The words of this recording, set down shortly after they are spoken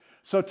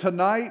So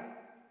tonight,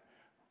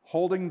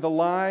 holding the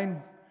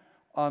line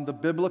on the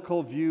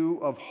biblical view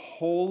of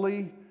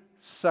holy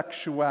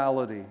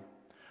sexuality.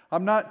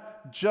 I'm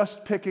not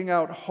just picking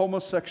out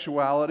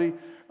homosexuality.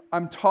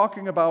 I'm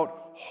talking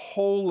about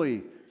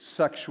holy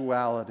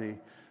sexuality.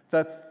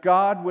 That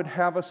God would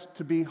have us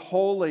to be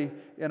holy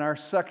in our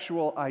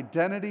sexual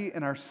identity,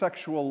 in our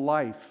sexual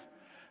life.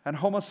 And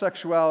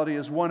homosexuality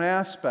is one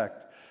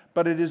aspect,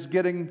 but it is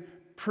getting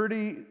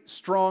pretty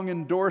strong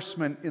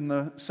endorsement in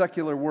the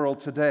secular world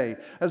today.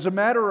 As a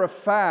matter of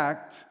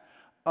fact,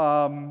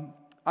 I'm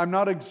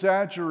not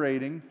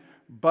exaggerating,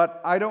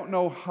 but I don't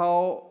know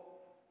how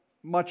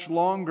much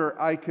longer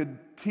I could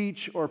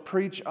teach or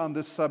preach on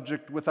this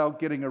subject without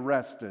getting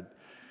arrested.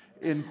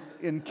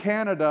 In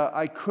Canada,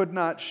 I could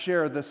not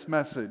share this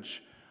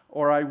message,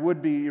 or I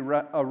would be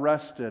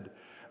arrested.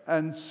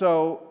 And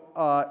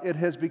so it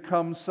has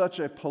become such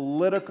a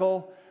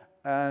political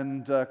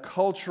and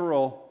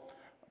cultural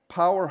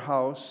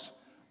powerhouse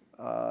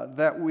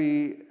that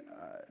we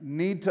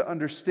need to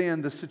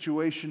understand the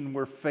situation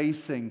we're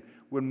facing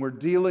when we're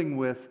dealing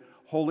with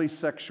holy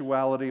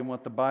sexuality and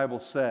what the Bible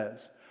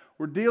says.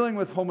 We're dealing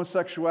with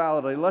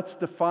homosexuality. Let's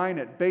define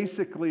it.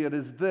 Basically, it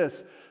is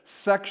this: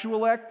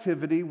 sexual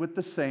activity with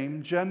the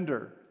same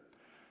gender.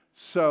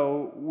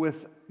 So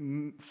with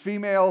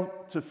female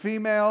to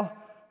female,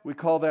 we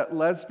call that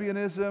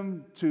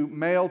lesbianism. To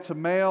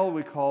male,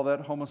 we call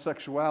that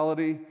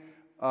homosexuality.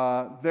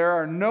 There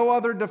are no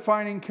other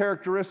defining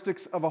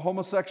characteristics of a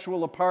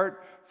homosexual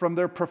apart from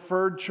their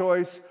preferred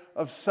choice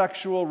of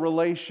sexual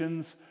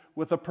relations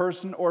with a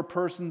person or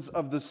persons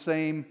of the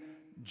same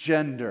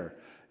gender.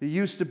 It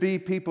used to be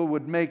people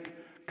would make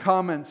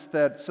comments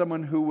that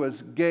someone who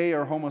was gay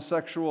or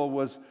homosexual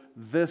was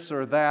this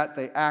or that,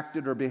 they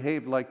acted or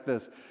behaved like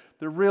this.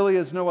 There really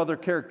is no other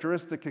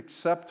characteristic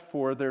except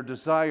for their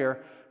desire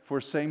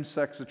for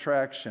same-sex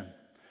attraction.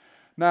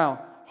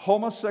 Now,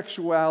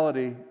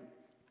 homosexuality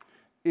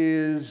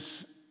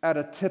is at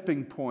a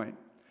tipping point.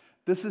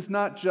 This is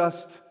not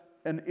just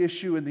an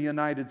issue in the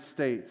United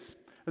States.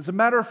 As a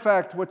matter of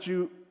fact, what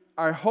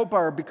I hope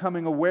are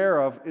becoming aware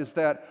of is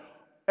that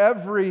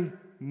every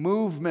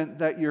movement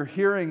that you're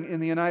hearing in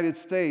the United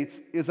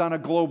States is on a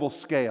global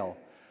scale.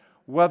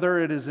 Whether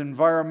it is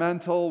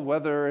environmental,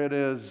 whether it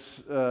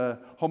is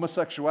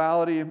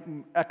homosexuality,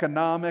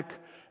 economic,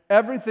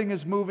 everything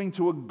is moving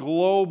to a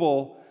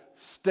global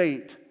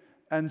state.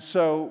 And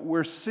so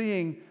we're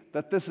seeing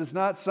that this is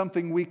not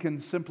something we can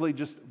simply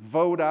just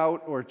vote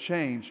out or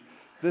change.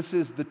 This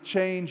is the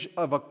change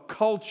of a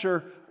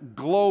culture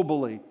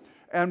globally.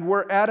 And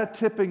we're at a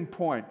tipping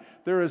point.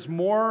 There is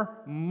more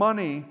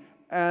money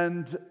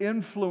and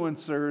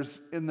influencers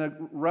in the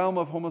realm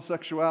of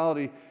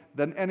homosexuality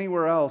than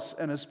anywhere else,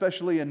 and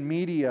especially in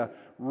media,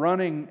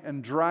 running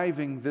and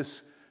driving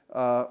this,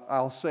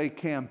 I'll say,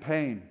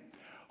 campaign.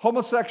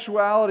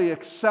 Homosexuality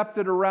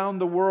accepted around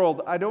the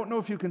world. I don't know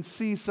if you can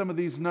see some of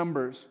these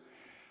numbers,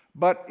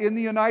 but in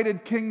the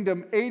United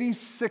Kingdom,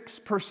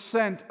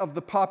 86% of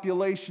the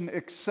population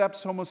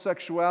accepts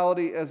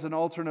homosexuality as an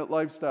alternate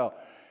lifestyle.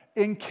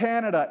 In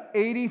Canada,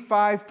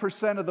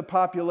 85% of the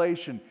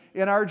population.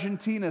 In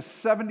Argentina,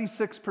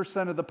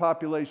 76% of the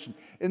population.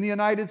 In the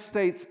United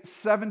States,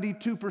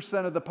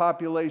 72% of the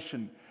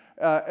population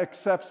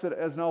accepts it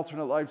as an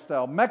alternate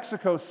lifestyle.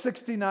 Mexico,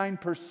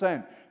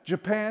 69%.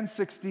 Japan,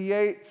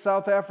 68%.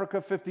 South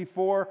Africa,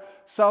 54%.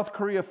 South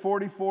Korea,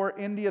 44%.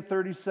 India,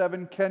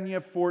 37%.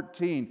 Kenya,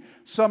 14%.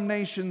 Some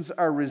nations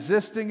are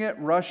resisting it.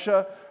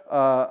 Russia,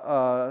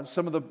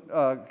 some of the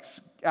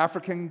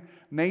African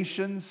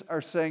nations are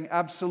saying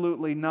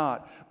absolutely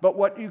not. But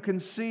what you can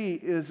see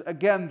is,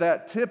 again,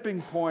 that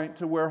tipping point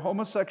to where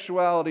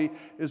homosexuality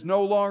is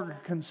no longer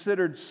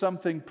considered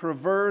something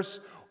perverse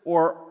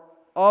or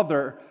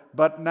other,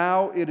 but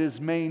now it is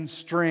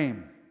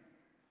mainstream.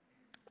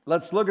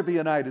 Let's look at the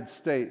United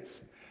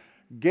States.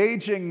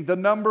 Gauging the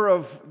number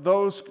of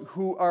those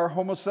who are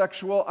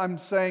homosexual, I'm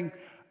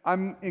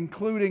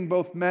including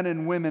both men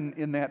and women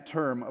in that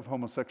term of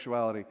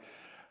homosexuality.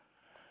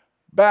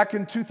 Back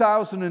in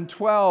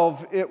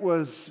 2012, it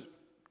was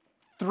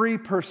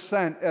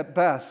 3% at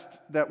best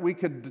that we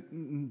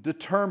could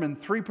determine.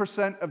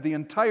 3% of the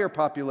entire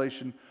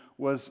population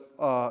was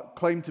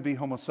claimed to be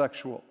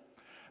homosexual.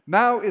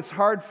 Now it's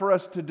hard for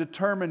us to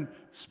determine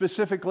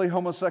specifically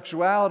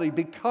homosexuality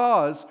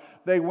because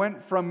they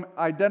went from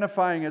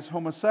identifying as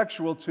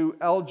homosexual to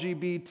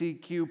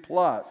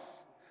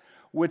LGBTQ+,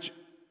 which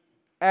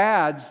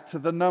adds to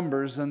the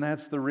numbers, and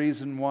that's the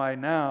reason why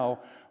now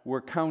we're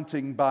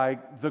counting by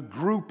the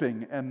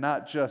grouping and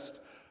not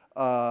just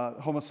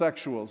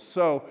homosexuals.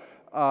 So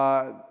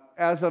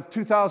as of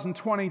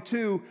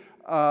 2022,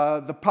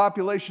 the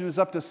population is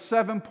up to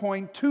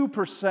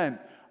 7.2%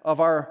 of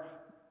our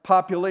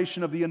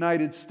population of the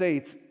United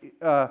States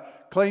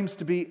claims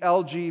to be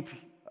LGBTQ+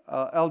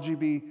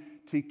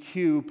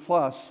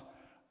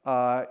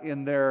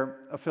 in their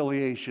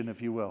affiliation,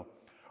 if you will.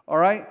 All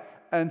right?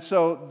 And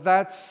so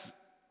that's,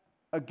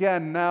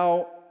 again,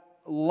 now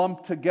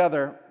lumped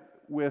together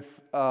with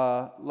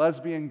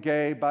lesbian,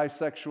 gay,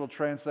 bisexual,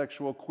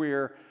 transsexual,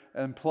 queer,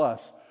 and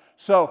plus.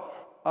 So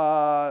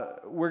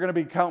we're going to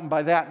be counting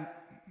by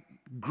that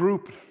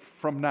group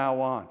from now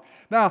on.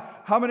 Now,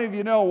 how many of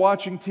you know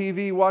watching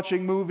TV,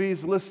 watching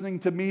movies, listening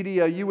to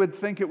media, you would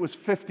think it was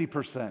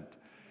 50%?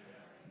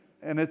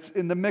 And it's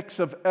in the mix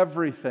of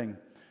everything.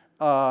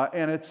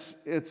 And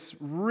it's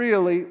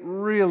really,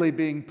 really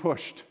being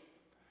pushed.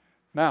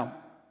 Now,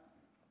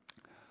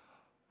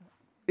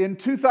 in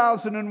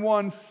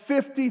 2001,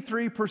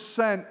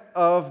 53%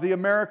 of the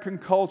American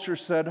culture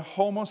said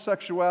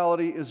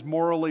homosexuality is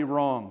morally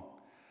wrong.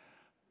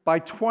 By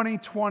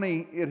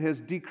 2020, it has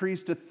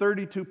decreased to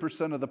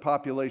 32% of the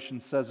population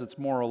says it's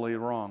morally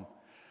wrong.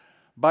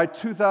 By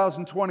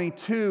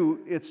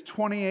 2022, it's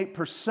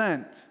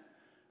 28%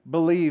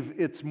 believe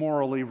it's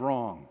morally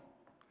wrong.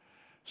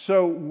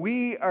 So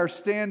we are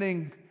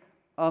standing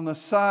on the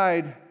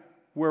side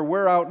where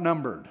we're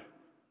outnumbered,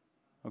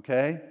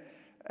 okay?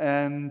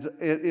 And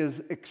it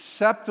is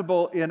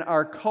acceptable in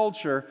our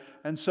culture,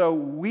 and so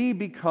we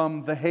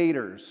become the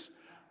haters.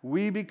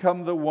 We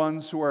become the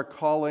ones who are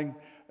calling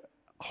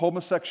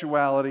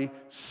homosexuality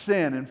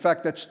sin. In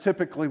fact, that's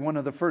typically one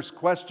of the first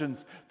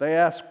questions they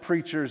ask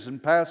preachers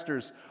and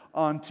pastors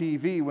on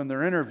TV when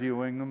they're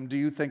interviewing them. Do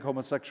you think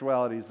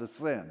homosexuality is a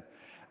sin?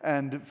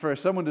 And for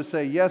someone to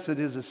say, yes, it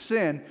is a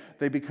sin,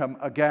 they become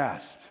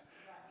aghast,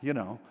 you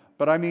know.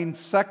 But I mean,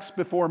 sex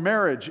before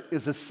marriage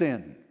is a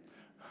sin.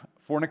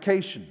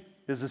 Fornication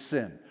is a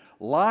sin.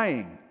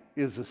 Lying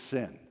is a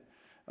sin.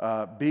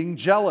 Being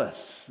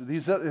jealous.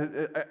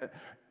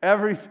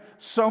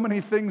 So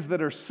many things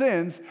that are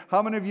sins.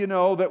 How many of you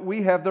know that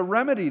we have the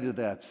remedy to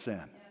that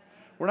sin?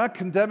 We're not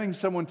condemning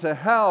someone to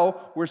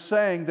hell. We're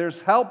saying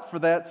there's help for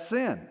that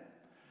sin.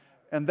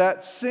 And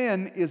that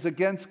sin is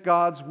against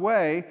God's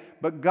way,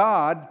 but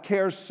God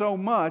cares so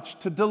much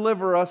to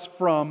deliver us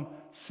from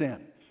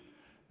sin.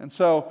 And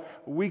so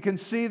we can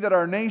see that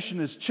our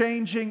nation is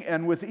changing,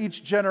 and with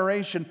each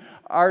generation,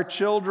 our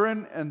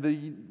children and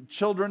the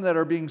children that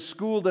are being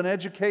schooled and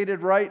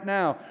educated right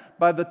now,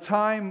 by the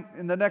time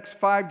in the next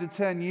 5 to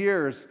 10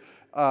 years,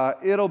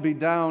 it'll be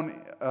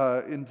down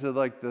into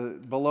like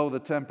below the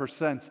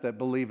 10% that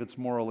believe it's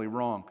morally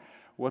wrong.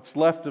 What's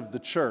left of the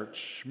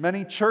church.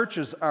 Many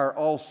churches are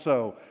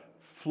also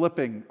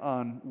flipping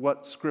on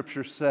what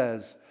Scripture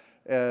says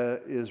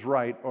is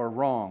right or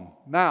wrong.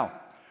 Now,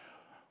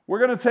 we're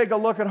going to take a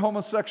look at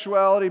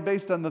homosexuality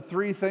based on the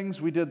 3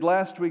 things we did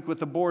last week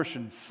with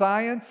abortion: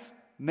 science,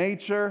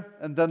 nature,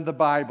 and then the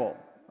Bible.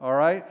 All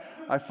right?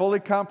 I fully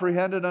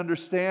comprehend and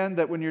understand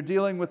that when you're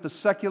dealing with the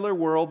secular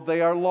world,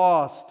 they are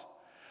lost.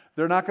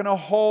 They're not going to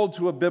hold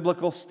to a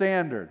biblical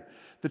standard.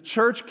 The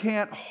church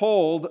can't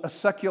hold a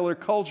secular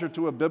culture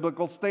to a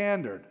biblical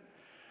standard.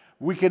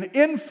 We can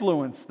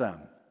influence them.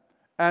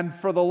 And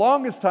for the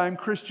longest time,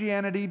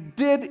 Christianity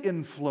did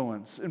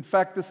influence. In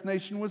fact, this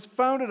nation was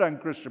founded on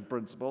Christian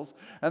principles,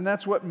 and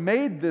that's what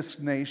made this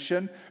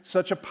nation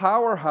such a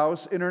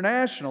powerhouse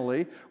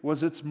internationally,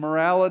 was its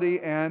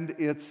morality and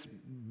its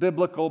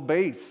biblical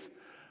base.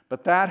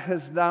 But that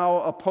has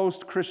now a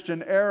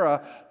post-Christian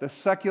era. The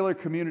secular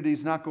community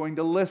is not going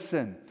to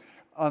listen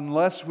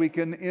unless we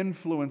can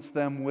influence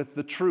them with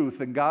the truth.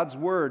 And God's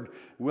word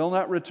will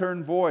not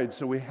return void.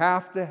 So we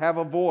have to have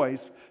a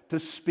voice to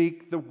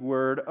speak the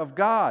word of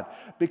God.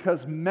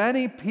 Because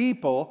many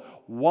people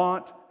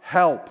want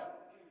help.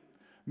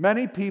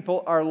 Many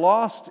people are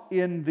lost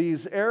in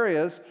these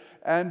areas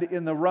and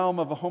in the realm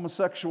of a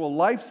homosexual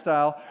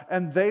lifestyle,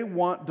 and they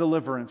want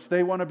deliverance.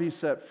 They want to be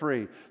set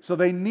free. So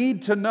they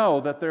need to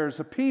know that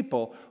there's a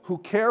people who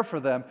care for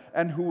them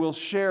and who will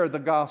share the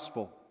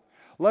gospel.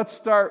 Let's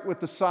start with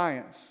the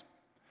science.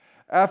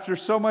 After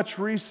so much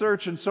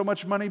research and so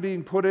much money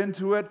being put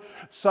into it,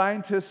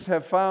 scientists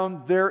have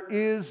found there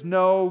is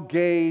no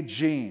gay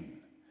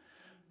gene.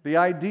 The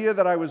idea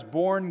that I was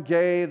born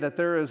gay, that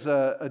there is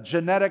a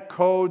genetic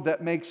code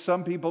that makes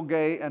some people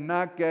gay and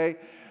not gay.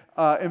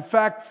 In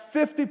fact,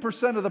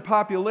 50% of the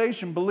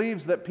population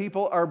believes that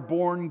people are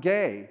born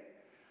gay.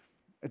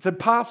 It's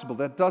impossible.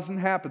 That doesn't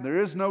happen. There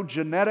is no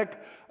genetic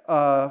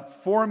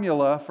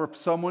formula for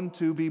someone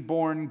to be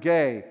born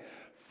gay.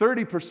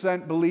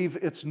 30% believe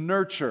it's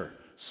nurture.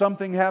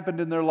 Something happened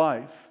in their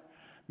life.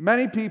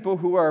 Many people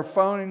who are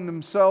finding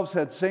themselves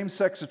had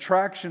same-sex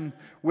attraction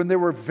when they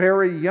were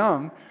very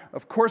young.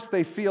 Of course,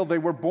 they feel they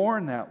were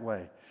born that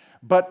way.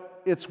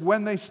 But it's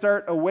when they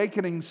start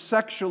awakening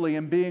sexually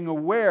and being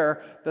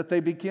aware that they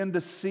begin to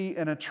see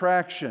an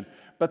attraction.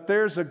 But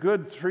there's a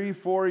good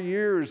 3-4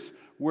 years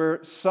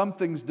where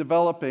something's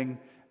developing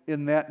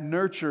in that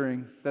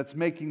nurturing that's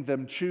making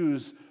them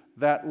choose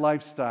that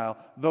lifestyle,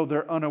 though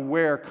they're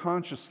unaware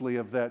consciously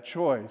of that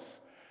choice.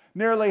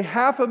 Nearly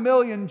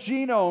 500,000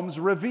 genomes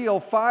reveal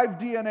 5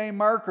 DNA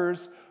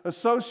markers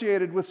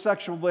associated with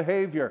sexual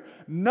behavior,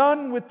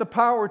 none with the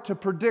power to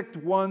predict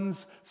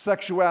one's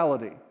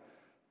sexuality.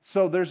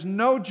 So there's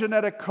no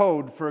genetic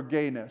code for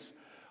gayness.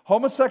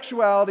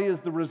 Homosexuality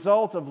is the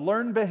result of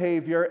learned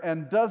behavior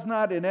and does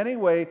not in any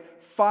way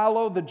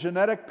follow the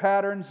genetic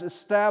patterns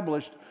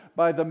established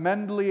by the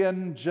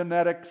Mendelian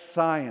genetic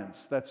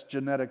science. That's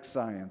genetic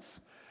science.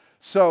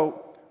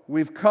 So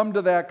we've come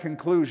to that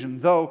conclusion,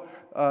 though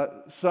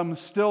some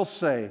still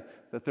say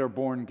that they're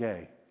born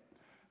gay.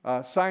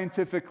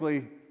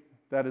 Scientifically,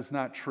 that is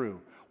not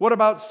true. What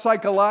about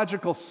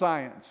psychological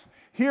science?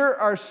 Here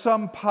are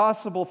some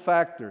possible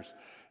factors.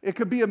 It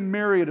could be a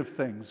myriad of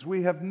things.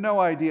 We have no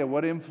idea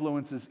what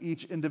influences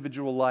each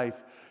individual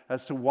life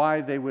as to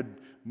why they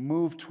would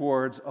move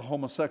towards a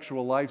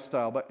homosexual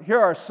lifestyle. But here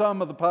are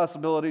some of the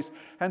possibilities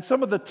and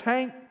some of the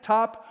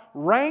top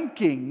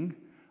ranking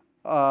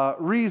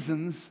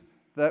reasons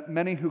that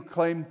many who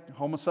claim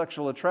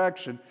homosexual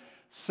attraction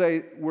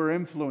say we're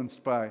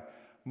influenced by.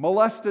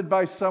 Molested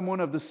by someone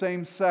of the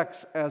same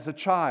sex as a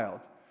child.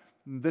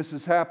 This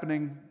is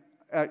happening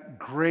at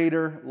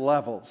greater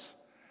levels.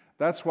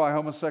 That's why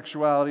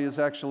homosexuality is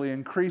actually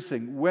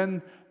increasing.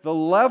 When the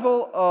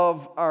level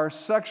of our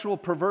sexual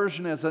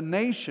perversion as a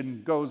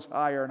nation goes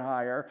higher and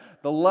higher,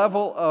 the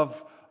level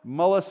of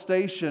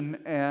molestation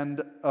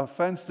and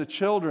offense to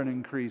children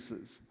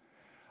increases.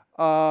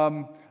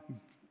 Bullying,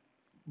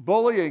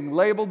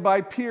 labeled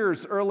by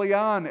peers early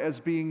on as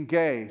being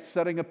gay,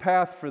 setting a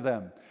path for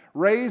them.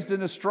 Raised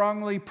in a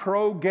strongly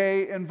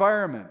pro-gay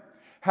environment.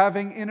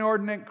 Having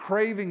inordinate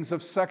cravings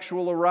of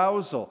sexual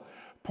arousal.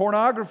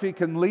 Pornography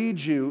can lead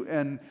you,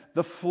 and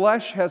the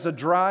flesh has a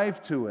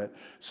drive to it.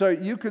 So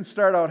you can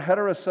start out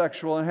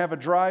heterosexual and have a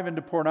drive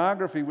into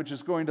pornography, which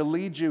is going to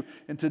lead you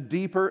into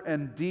deeper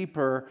and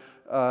deeper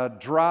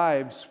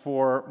drives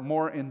for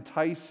more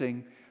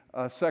enticing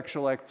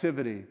sexual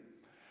activity.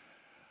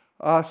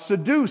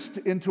 Seduced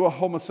into a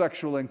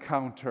homosexual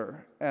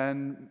encounter.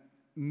 And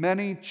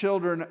many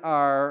children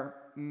are,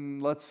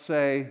 let's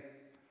say,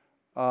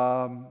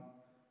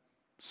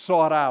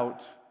 sought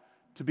out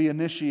to be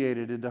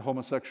initiated into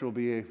homosexual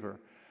behavior.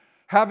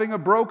 Having a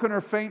broken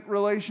or faint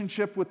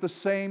relationship with the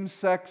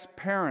same-sex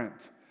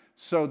parent.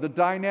 So the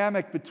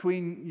dynamic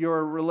between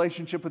your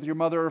relationship with your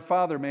mother or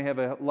father may have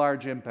a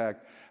large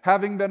impact.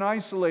 Having been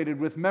isolated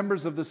with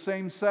members of the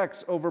same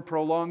sex over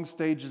prolonged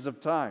stages of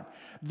time.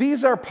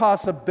 These are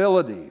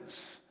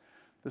possibilities.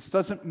 This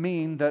doesn't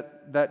mean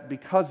that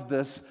because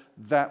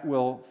that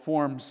will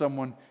form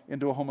someone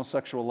into a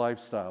homosexual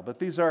lifestyle. But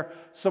these are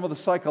some of the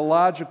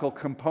psychological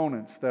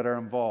components that are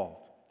involved.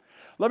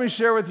 Let me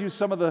share with you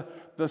some of the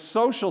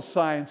social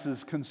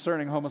sciences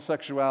concerning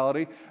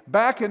homosexuality.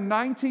 Back in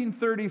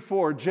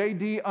 1934,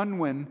 J.D.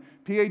 Unwin,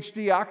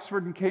 Ph.D.,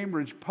 Oxford and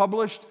Cambridge,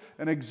 published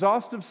an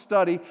exhaustive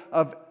study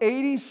of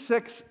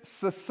 86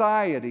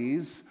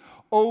 societies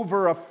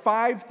over a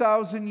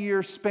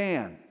 5,000-year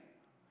span.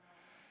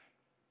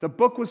 The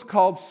book was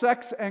called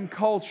Sex and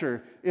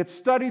Culture. It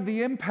studied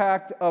the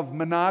impact of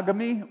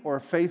monogamy,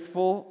 or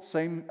faithful,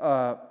 same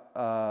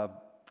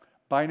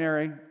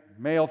binary,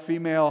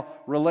 male-female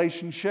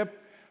relationship,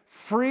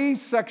 free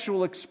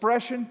sexual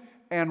expression,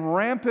 and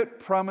rampant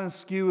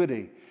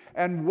promiscuity.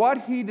 And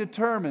what he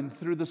determined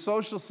through the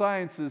social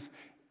sciences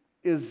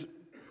is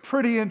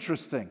pretty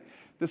interesting.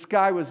 This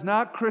guy was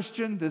not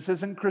Christian. This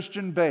isn't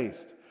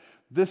Christian-based.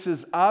 This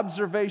is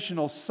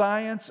observational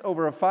science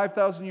over a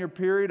 5,000-year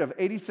period of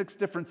 86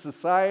 different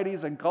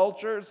societies and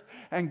cultures.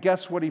 And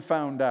guess what he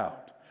found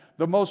out?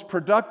 The most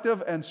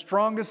productive and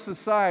strongest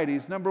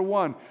societies, number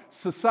one,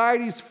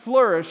 societies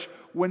flourish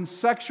when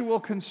sexual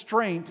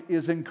constraint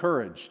is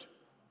encouraged.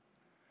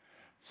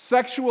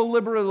 Sexual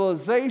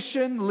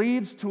liberalization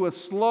leads to a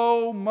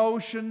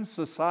slow-motion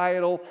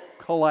societal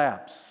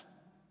collapse.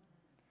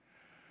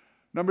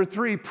 Number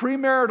three,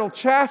 premarital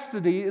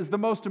chastity is the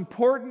most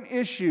important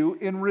issue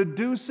in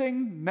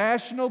reducing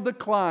national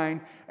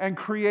decline and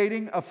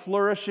creating a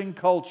flourishing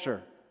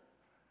culture.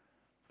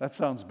 That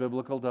sounds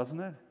biblical, doesn't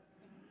it?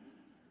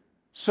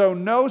 So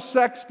no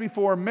sex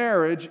before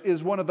marriage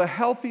is one of the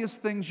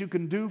healthiest things you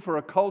can do for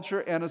a culture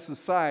and a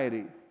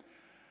society.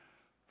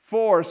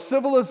 4,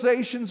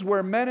 civilizations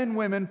where men and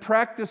women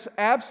practice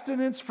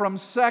abstinence from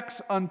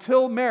sex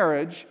until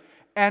marriage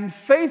and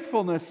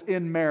faithfulness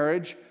in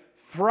marriage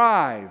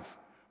thrive.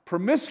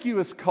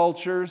 Promiscuous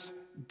cultures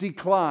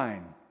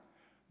decline.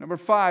 Number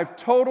 5,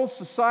 total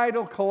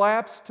societal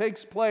collapse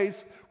takes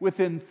place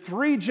within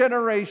 3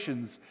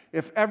 generations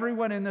if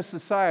everyone in the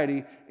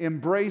society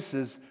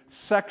embraces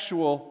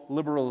sexual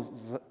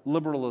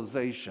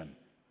liberalization.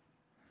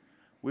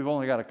 We've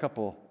only got a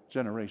couple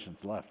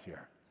generations left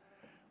here.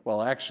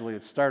 Well, actually,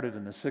 it started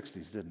in the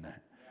 60s, didn't it?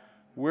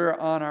 We're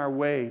on our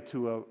way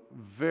to a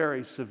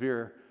very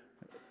severe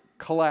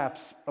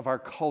collapse of our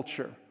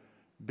culture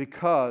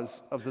because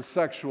of the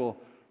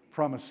sexual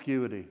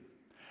promiscuity.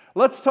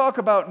 Let's talk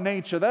about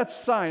nature. That's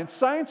science.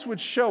 Science would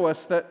show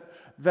us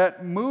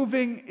that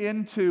moving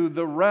into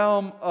the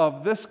realm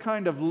of this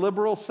kind of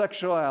liberal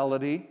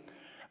sexuality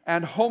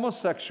and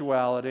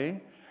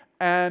homosexuality,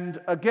 and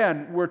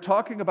again, we're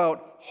talking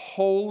about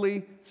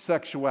holy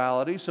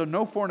sexuality, so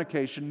no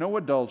fornication, no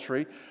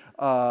adultery,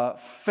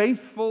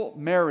 faithful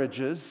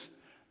marriages,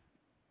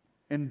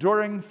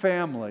 enduring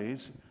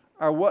families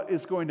are what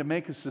is going to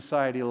make a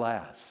society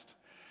last.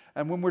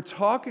 And when we're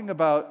talking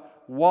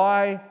about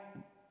why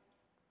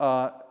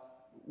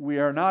we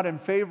are not in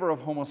favor of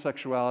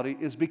homosexuality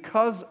is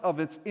because of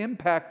its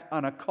impact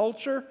on a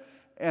culture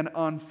and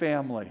on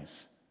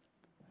families.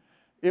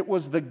 It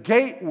was the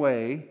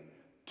gateway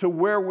to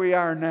where we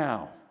are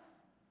now.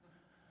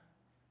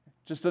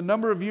 Just a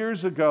number of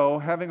years ago,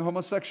 having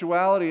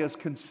homosexuality as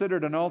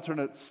considered an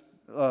alternate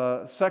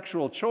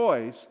sexual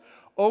choice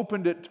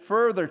opened it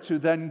further to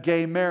then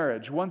gay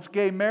marriage. Once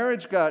gay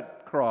marriage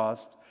got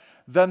crossed,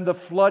 then the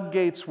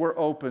floodgates were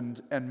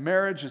opened and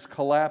marriage is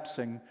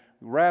collapsing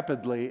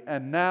rapidly.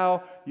 And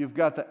now you've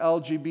got the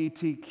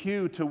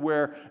LGBTQ to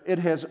where it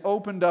has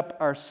opened up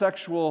our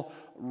sexual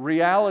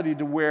reality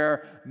to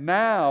where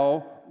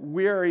now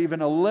we're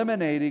even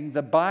eliminating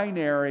the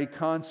binary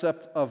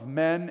concept of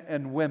men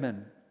and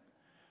women.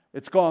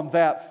 It's gone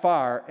that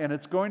far, and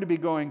it's going to be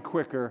going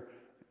quicker.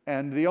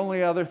 And the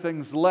only other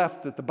things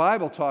left that the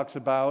Bible talks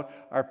about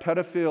are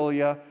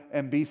pedophilia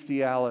and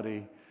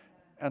bestiality.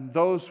 And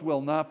those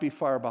will not be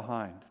far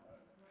behind.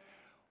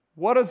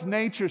 What does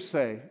nature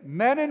say?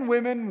 Men and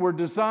women were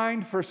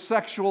designed for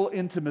sexual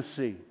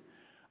intimacy.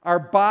 Our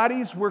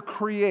bodies were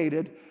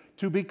created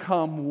to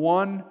become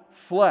one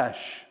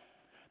flesh.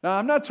 Now,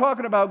 I'm not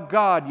talking about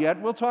God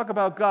yet. We'll talk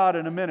about God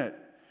in a minute.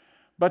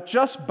 But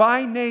just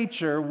by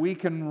nature, we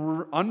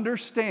can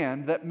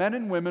understand that men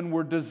and women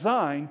were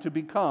designed to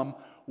become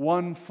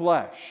one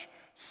flesh.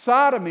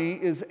 Sodomy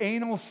is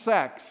anal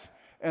sex,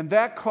 and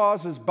that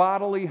causes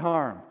bodily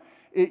harm.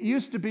 It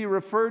used to be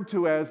referred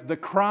to as the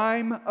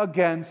crime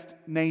against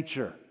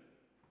nature.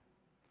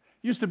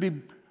 It used to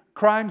be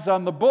crimes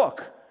on the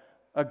book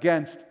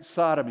against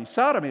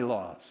sodomy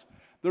laws.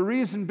 The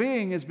reason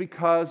being is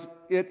because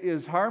it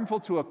is harmful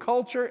to a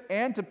culture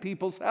and to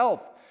people's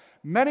health.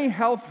 Many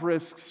health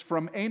risks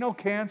from anal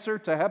cancer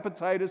to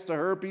hepatitis to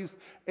herpes,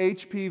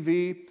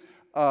 HPV,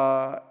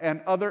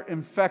 and other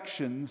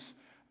infections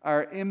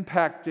are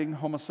impacting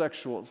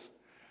homosexuals.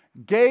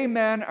 Gay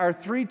men are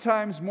 3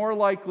 times more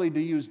likely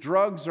to use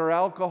drugs or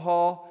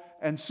alcohol,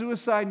 and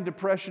suicide and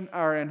depression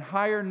are in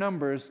higher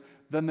numbers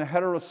than the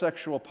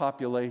heterosexual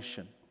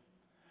population.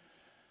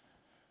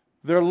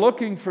 They're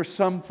looking for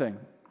something.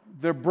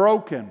 They're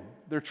broken.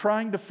 They're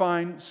trying to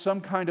find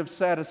some kind of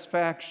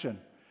satisfaction.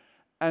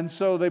 And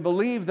so they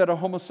believe that a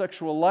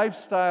homosexual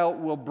lifestyle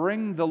will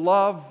bring the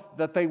love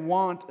that they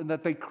want and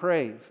that they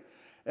crave.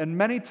 And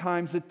many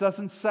times it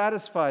doesn't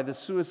satisfy the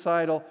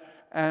suicidal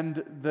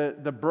and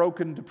the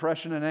broken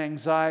depression and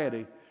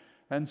anxiety.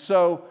 And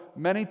so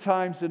many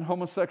times in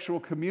homosexual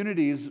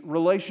communities,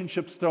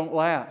 relationships don't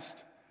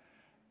last.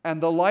 And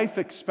the life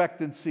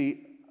expectancy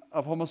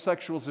of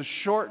homosexuals is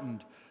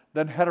shortened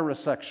than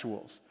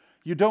heterosexuals.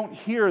 You don't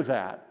hear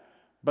that,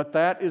 but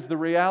that is the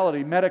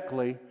reality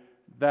medically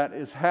that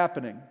is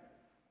happening.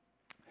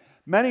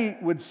 Many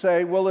would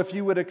say, well, if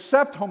you would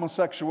accept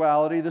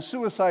homosexuality, the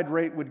suicide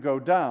rate would go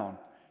down.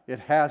 It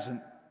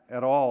hasn't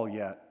at all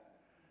yet.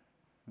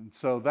 And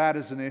so that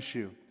is an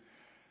issue.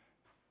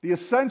 The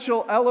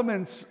essential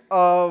elements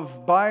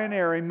of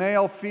binary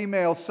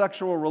male-female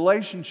sexual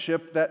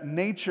relationship that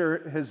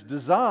nature has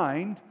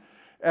designed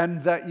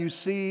and that you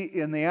see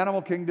in the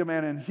animal kingdom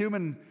and in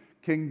human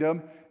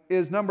kingdom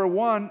is, number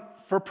one,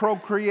 for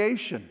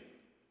procreation,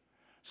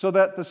 so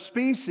that the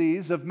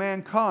species of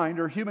mankind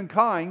or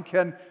humankind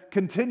can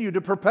continue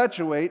to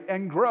perpetuate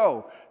and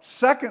grow.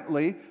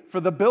 Secondly, for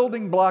the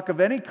building block of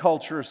any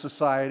culture or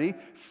society,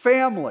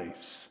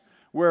 families,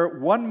 where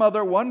one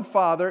mother, one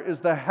father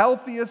is the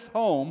healthiest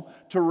home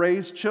to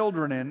raise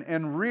children in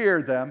and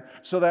rear them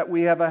so that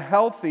we have a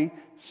healthy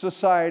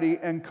society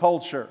and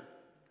culture.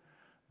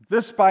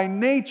 This by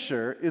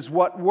nature is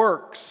what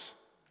works.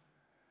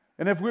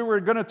 And if we were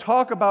going to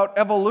talk about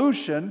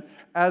evolution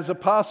as a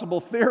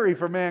possible theory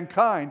for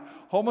mankind,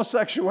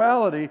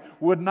 homosexuality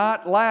would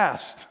not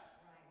last.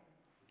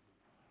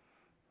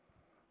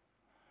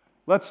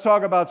 Let's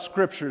talk about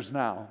scriptures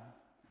now.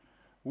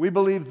 We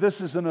believe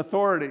this is an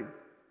authority.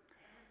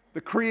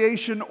 The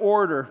creation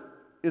order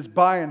is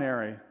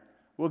binary.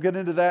 We'll get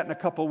into that in a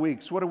couple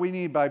weeks. What do we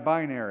need by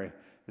binary?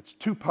 It's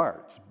 2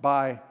 parts.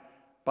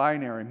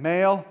 Binary,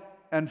 male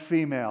and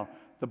female.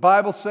 The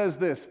Bible says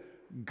this: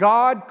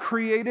 God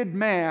created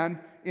man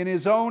in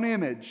his own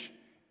image.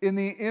 In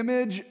the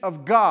image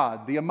of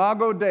God, the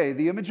imago Dei,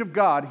 the image of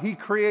God, He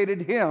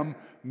created him,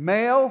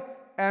 male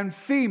and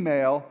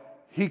female,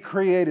 He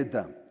created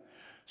them.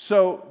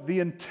 So the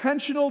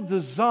intentional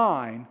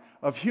design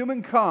of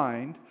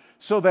humankind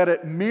so that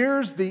it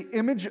mirrors the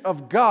image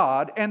of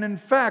God and in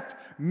fact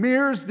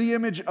mirrors the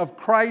image of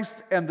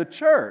Christ and the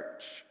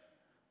church,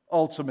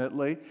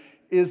 ultimately,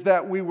 is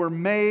that we were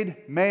made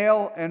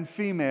male and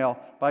female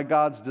by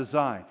God's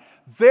design.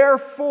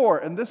 Therefore,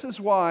 and this is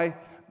why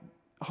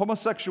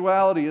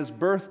homosexuality is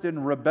birthed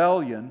in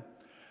rebellion,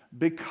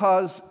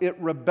 because it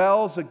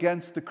rebels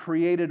against the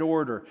created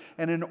order.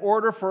 And in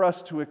order for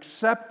us to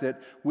accept it,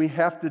 we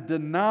have to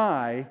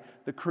deny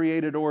the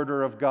created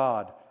order of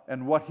God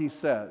and what He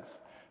says.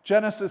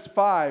 Genesis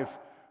 5,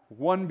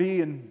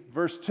 1b and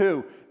verse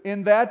 2.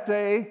 In that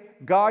day,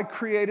 God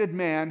created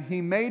man.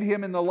 He made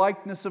him in the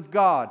likeness of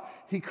God.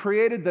 He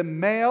created them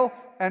male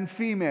and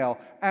female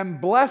and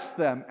blessed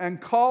them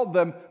and called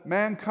them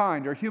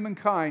mankind or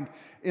humankind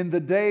in the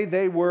day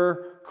they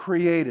were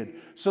created.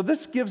 So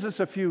this gives us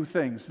a few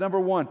things. Number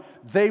one,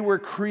 they were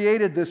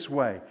created this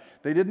way.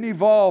 They didn't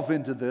evolve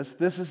into this.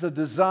 This is a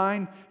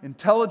design,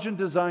 intelligent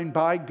design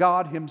by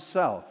God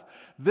Himself.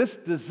 This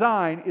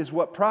design is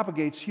what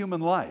propagates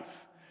human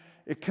life.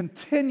 It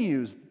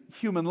continues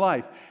human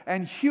life.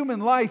 And human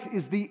life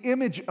is the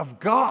image of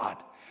God.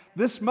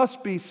 This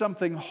must be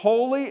something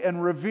holy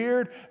and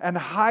revered and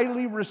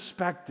highly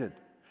respected.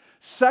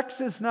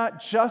 Sex is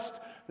not just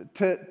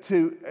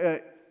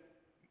to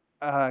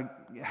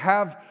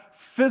have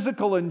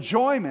physical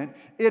enjoyment.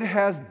 It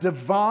has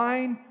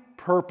divine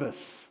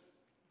purpose.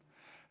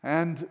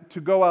 And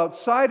to go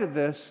outside of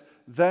this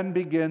then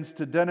begins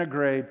to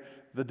denigrate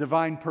the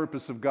divine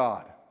purpose of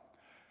God.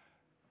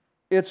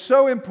 It's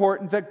so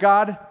important that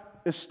God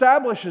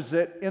establishes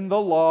it in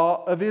the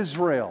law of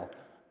Israel,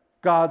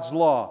 God's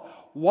law.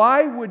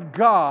 Why would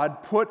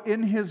God put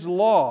in His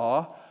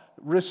law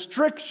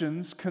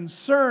restrictions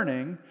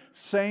concerning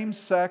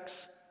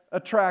same-sex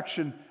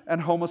attraction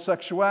and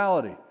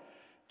homosexuality?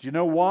 Do you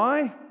know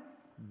why?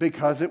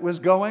 Because it was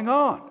going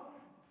on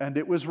and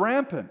it was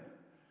rampant.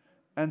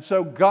 And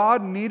so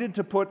God needed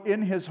to put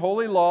in His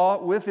holy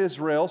law with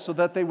Israel so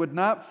that they would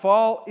not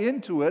fall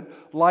into it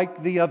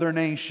like the other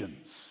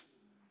nations.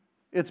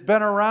 It's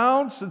been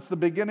around since the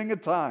beginning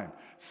of time.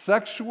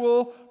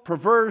 Sexual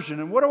perversion.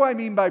 And what do I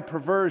mean by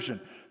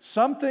perversion?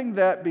 Something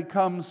that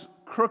becomes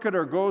crooked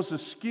or goes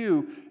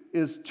askew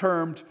is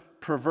termed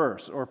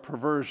perverse or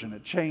perversion.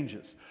 It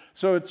changes.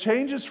 So it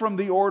changes from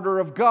the order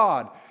of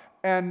God.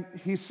 And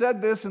He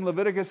said this in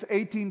Leviticus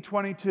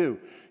 18:22.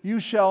 You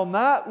shall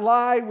not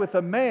lie with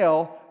a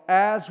male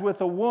as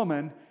with a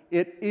woman.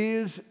 It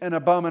is an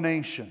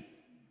abomination.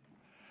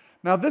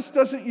 Now, this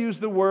doesn't use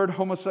the word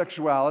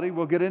homosexuality.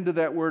 We'll get into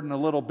that word in a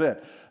little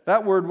bit.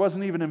 That word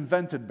wasn't even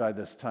invented by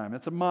this time.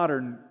 It's a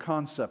modern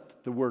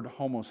concept, the word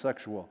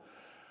homosexual.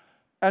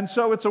 And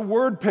so it's a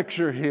word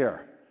picture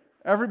here.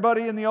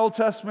 Everybody in the Old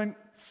Testament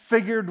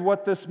figured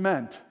what this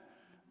meant.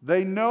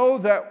 They know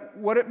that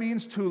what it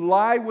means to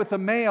lie with a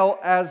male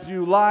as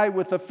you lie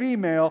with a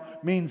female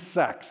means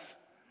sex.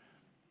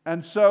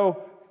 And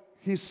so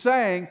He's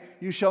saying,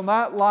 you shall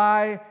not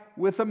lie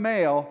with a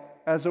male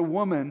as a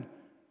woman.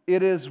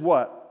 It is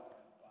what?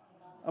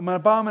 An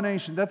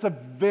abomination. That's a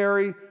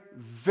very,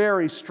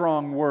 very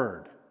strong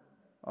word.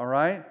 All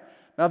right?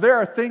 Now, there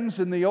are things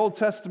in the Old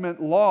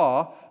Testament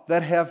law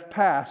that have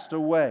passed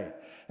away.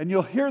 And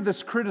you'll hear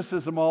this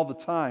criticism all the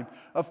time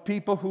of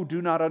people who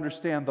do not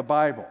understand the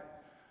Bible.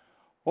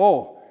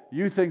 Oh,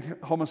 you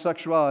think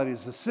homosexuality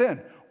is a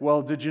sin.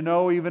 Well, did you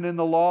know even in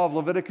the law of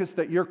Leviticus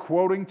that you're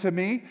quoting to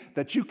me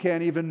that you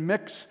can't even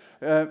mix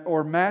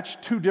or match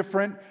two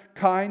different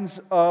kinds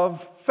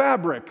of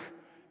fabric?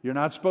 You're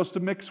not supposed to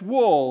mix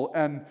wool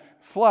and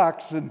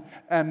flax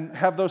and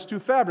have those two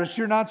fabrics.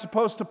 You're not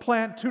supposed to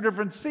plant two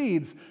different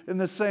seeds in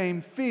the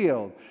same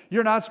field.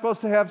 You're not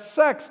supposed to have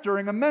sex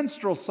during a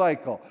menstrual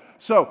cycle.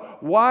 So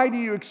why do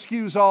you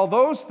excuse all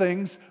those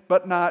things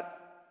but not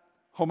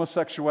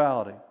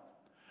homosexuality?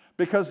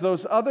 Because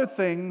those other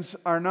things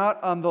are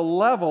not on the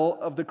level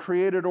of the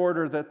created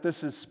order that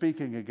this is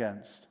speaking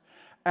against.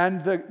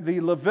 And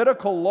the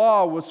Levitical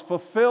law was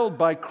fulfilled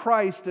by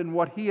Christ in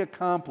what He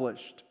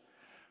accomplished.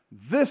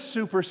 This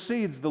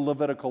supersedes the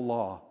Levitical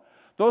law.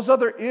 Those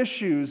other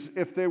issues,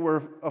 if they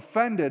were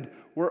offended,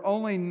 were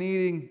only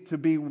needing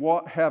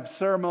to have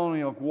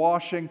ceremonial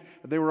washing.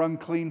 They were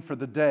unclean for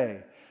the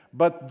day.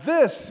 But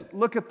this,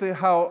 look at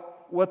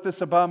what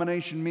this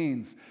abomination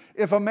means.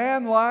 If a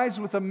man lies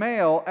with a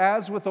male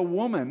as with a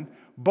woman,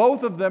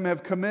 both of them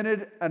have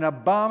committed an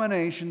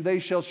abomination. They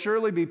shall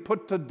surely be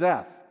put to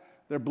death.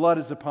 Their blood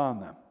is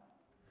upon them.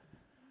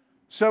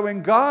 So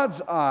in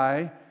God's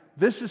eye,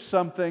 this is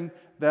something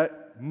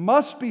that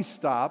must be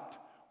stopped.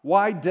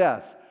 Why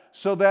death?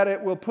 So that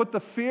it will put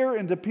the fear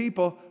into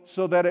people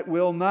so that it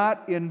will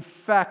not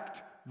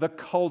infect the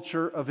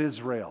culture of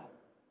Israel.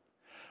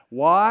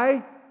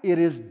 Why? It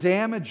is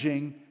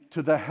damaging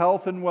to the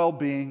health and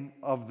well-being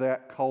of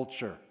that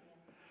culture.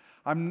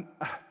 I'm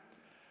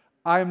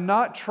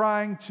not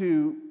trying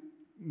to,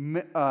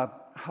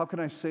 how can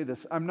I say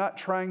this? I'm not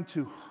trying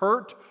to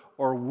hurt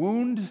or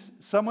wound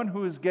someone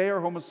who is gay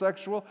or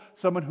homosexual,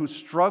 someone who's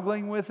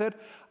struggling with it.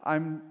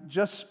 I'm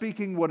just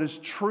speaking what is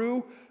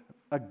true,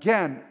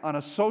 again, on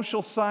a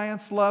social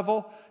science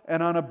level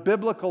and on a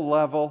biblical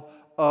level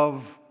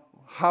of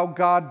how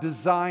God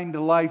designed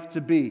life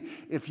to be.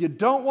 If you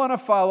don't want to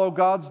follow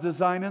God's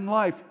design in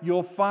life,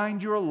 you'll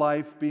find your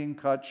life being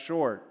cut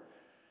short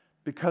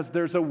because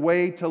there's a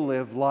way to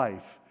live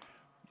life.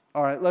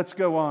 All right, let's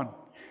go on.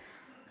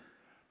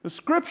 The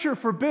Scripture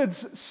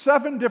forbids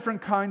 7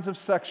 different kinds of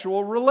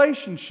sexual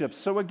relationships.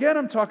 So again,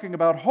 I'm talking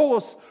about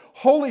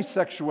holy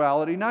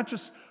sexuality, not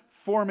just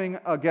forming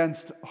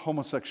against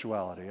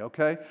homosexuality,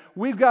 okay?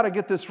 We've got to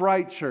get this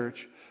right,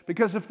 church.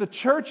 Because if the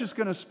church is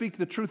going to speak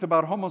the truth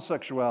about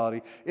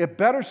homosexuality, it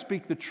better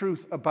speak the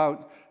truth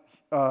about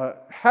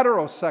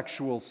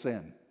heterosexual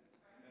sin.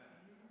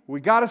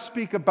 We got to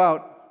speak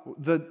about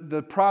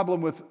the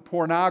problem with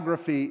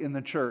pornography in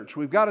the church.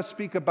 We've got to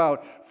speak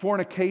about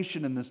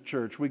fornication in this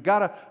church. We've got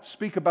to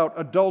speak about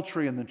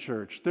adultery in the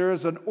church. There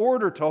is an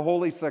order to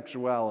holy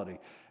sexuality.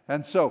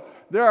 And so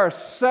there are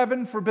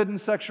 7 forbidden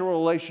sexual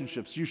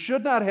relationships. You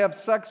should not have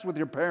sex with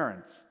your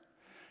parents.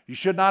 You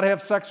should not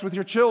have sex with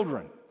your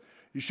children.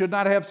 You should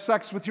not have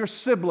sex with your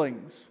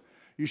siblings.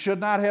 You should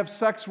not have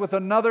sex with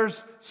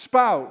another's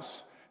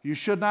spouse. You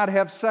should not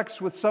have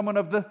sex with someone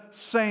of the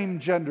same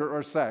gender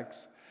or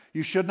sex.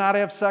 You should not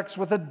have sex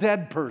with a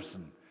dead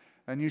person.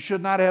 And you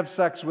should not have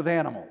sex with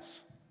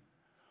animals.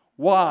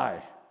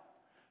 Why?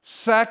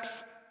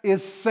 Sex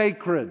is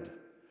sacred.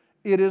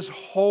 It is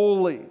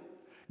holy.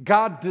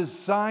 God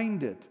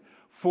designed it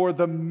for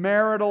the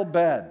marital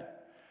bed.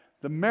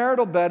 The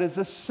marital bed is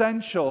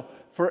essential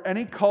for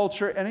any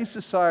culture, any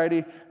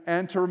society,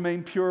 and to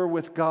remain pure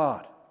with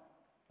God.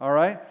 All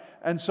right?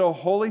 And so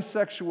holy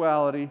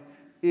sexuality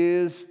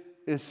is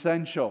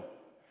essential.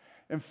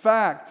 In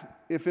fact,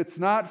 if it's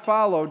not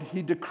followed,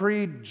 he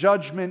decreed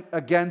judgment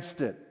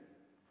against it.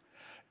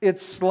 It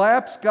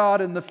slaps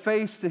God in the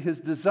face to his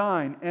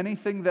design,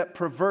 anything that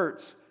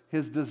perverts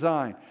his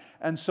design.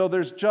 And so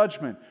there's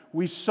judgment.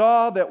 We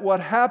saw that what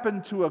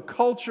happened to a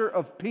culture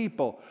of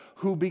people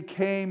who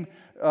became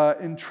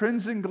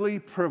intrinsically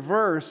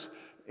perverse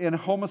in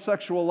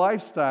homosexual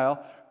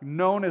lifestyle,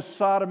 known as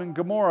Sodom and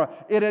Gomorrah,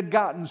 it had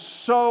gotten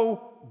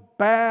so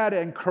bad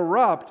and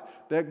corrupt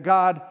that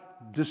God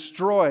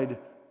destroyed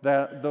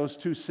those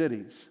 2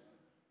 cities.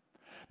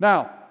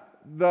 Now,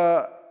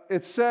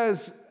 it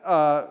says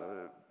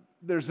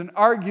there's an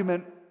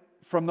argument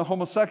from the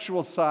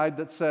homosexual side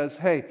that says,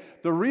 hey,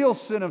 the real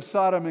sin of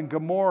Sodom and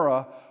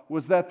Gomorrah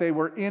was that they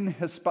were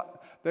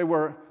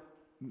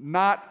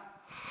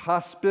not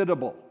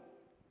hospitable.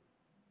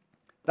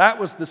 That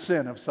was the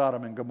sin of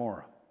Sodom and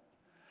Gomorrah.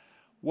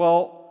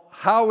 Well,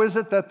 how is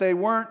it that they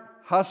weren't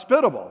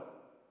hospitable?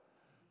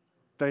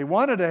 They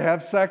wanted to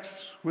have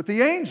sex with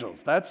the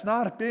angels. That's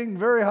not being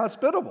very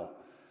hospitable.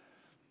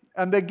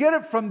 And they get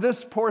it from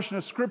this portion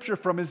of Scripture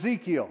from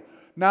Ezekiel.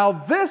 Now,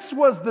 this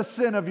was the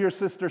sin of your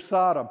sister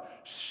Sodom.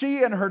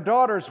 She and her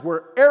daughters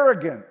were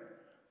arrogant,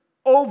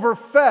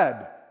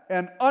 overfed,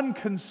 and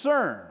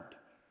unconcerned.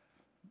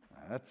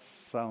 That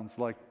sounds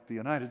like the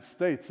United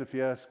States, if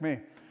you ask me.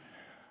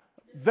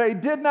 They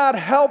did not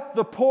help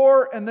the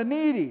poor and the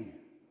needy.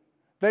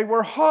 They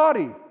were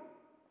haughty.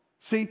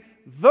 See,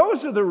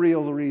 those are the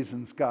real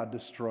reasons God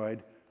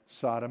destroyed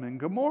Sodom and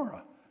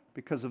Gomorrah,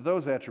 because of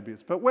those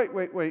attributes. But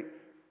wait.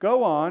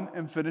 Go on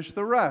and finish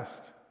the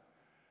rest.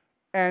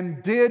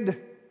 And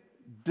did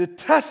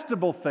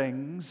detestable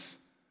things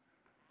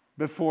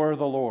before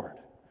the Lord.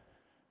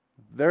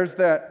 There's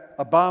that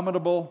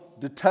abominable,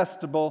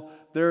 detestable.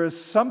 There is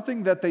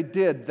something that they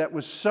did that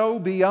was so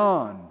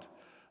beyond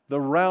the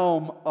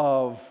realm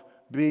of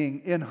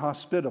being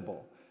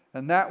inhospitable.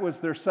 And that was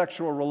their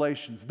sexual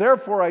relations.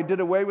 Therefore, I did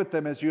away with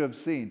them, as you have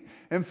seen.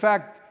 In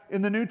fact,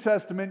 in the New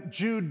Testament,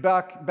 Jude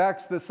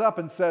backs this up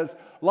and says,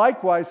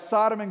 likewise,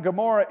 Sodom and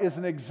Gomorrah is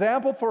an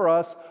example for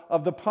us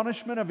of the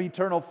punishment of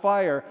eternal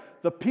fire.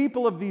 The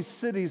people of these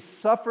cities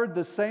suffered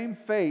the same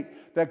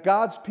fate that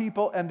God's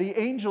people and the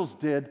angels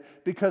did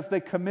because they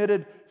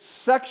committed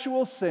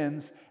sexual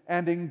sins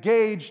and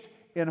engaged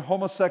in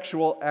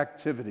homosexual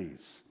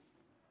activities.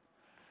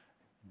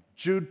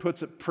 Jude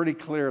puts it pretty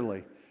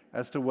clearly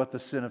as to what the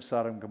sin of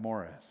Sodom and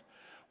Gomorrah is.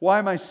 Why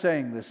am I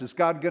saying this? Is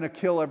God going to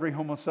kill every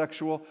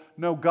homosexual?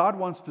 No, God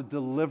wants to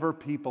deliver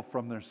people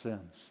from their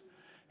sins.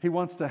 He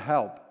wants to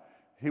help.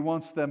 He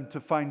wants them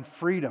to find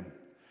freedom.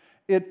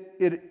 It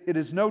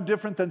is no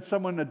different than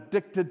someone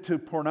addicted to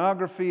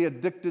pornography,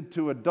 addicted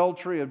to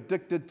adultery,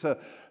 addicted to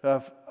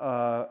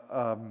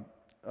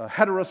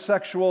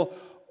heterosexual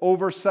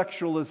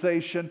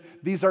over-sexualization.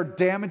 These are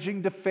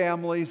damaging to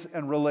families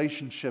and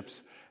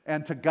relationships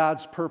and to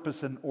God's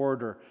purpose and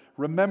order.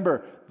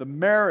 Remember, the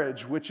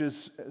marriage, which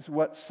is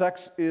what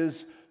sex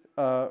is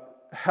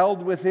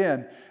held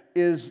within,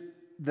 is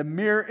the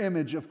mirror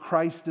image of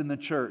Christ in the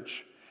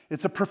church.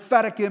 It's a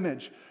prophetic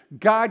image.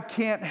 God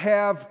can't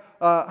have...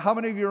 how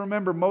many of you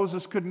remember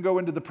Moses couldn't go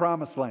into the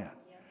promised land?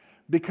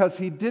 Because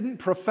he didn't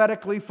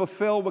prophetically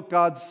fulfill what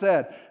God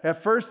said.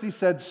 At first he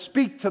said,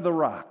 speak to the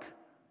rock.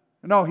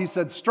 No, he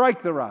said,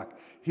 strike the rock.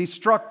 He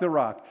struck the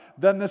rock.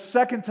 Then the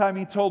second time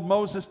he told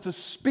Moses to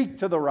speak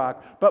to the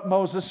rock, but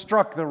Moses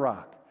struck the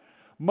rock.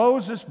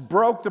 Moses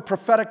broke the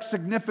prophetic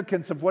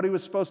significance of what he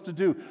was supposed to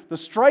do. The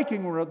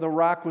striking of the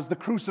rock was the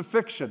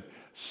crucifixion.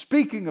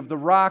 Speaking of the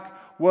rock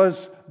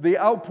was the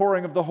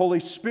outpouring of the Holy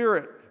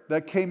Spirit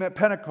that came at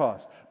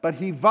Pentecost. But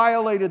he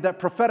violated that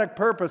prophetic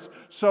purpose,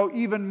 so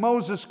even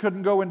Moses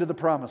couldn't go into the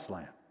promised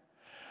land.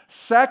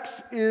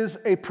 Sex is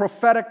a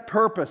prophetic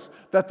purpose,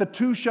 that the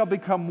two shall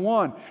become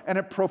one, and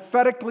it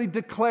prophetically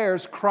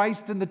declares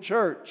Christ in the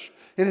church.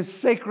 It is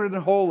sacred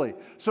and holy.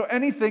 So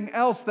anything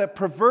else that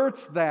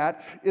perverts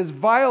that is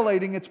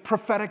violating its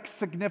prophetic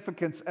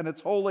significance and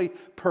its holy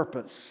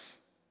purpose.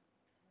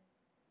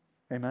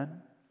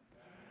 Amen?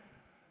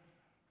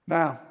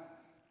 Now,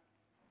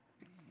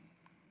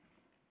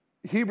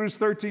 Hebrews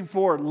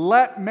 13:4,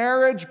 let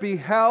marriage be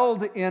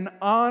held in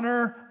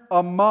honor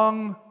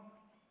among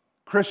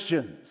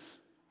Christians.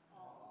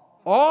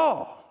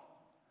 All.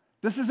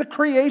 This is a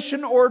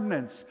creation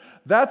ordinance.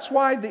 That's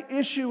why the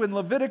issue in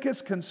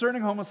Leviticus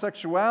concerning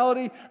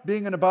homosexuality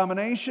being an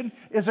abomination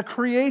is a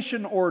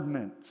creation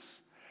ordinance.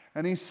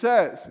 And he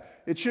says,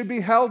 it should be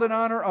held in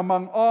honor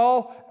among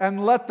all,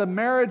 and let the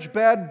marriage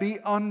bed be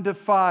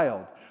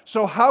undefiled.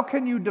 So how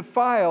can you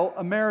defile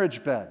a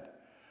marriage bed?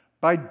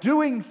 By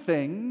doing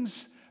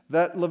things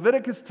that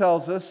Leviticus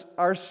tells us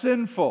are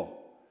sinful.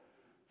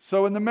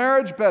 So in the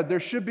marriage bed, there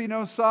should be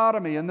no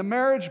sodomy. In the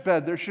marriage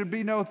bed, there should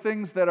be no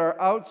things that are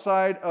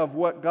outside of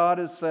what God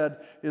has said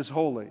is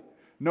holy.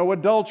 No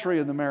adultery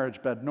in the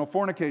marriage bed. No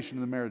fornication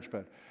in the marriage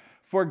bed.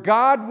 For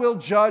God will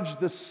judge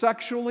the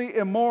sexually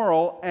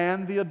immoral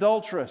and the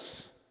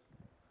adulterous.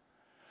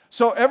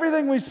 So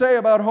everything we say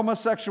about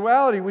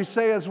homosexuality, we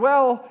say as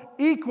well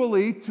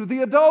equally to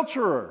the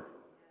adulterer.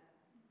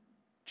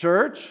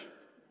 Church?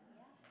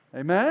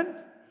 Amen?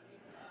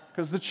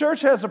 Because the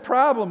church has a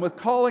problem with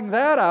calling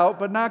that out,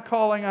 but not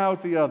calling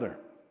out the other.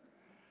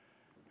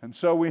 And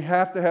so we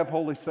have to have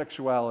holy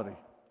sexuality.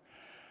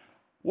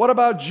 What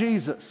about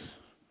Jesus?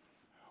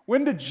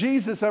 When did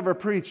Jesus ever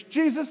preach?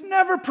 Jesus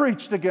never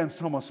preached against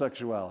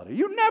homosexuality.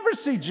 You never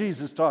see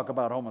Jesus talk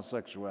about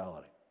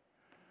homosexuality.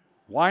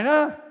 Why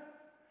not?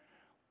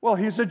 Well,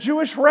 he's a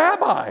Jewish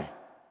rabbi.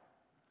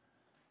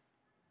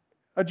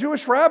 A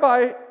Jewish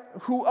rabbi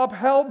who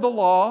upheld the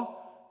law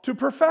to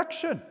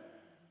perfection.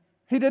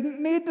 He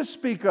didn't need to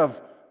speak of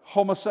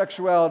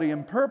homosexuality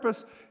in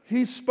purpose.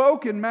 He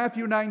spoke in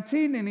Matthew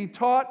 19 and he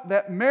taught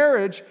that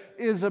marriage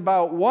is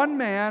about one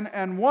man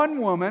and one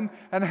woman.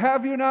 And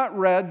have you not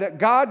read that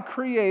God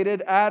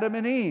created Adam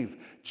and Eve?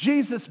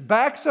 Jesus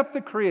backs up the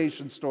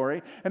creation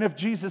story. And if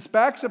Jesus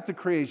backs up the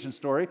creation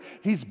story,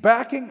 he's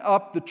backing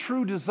up the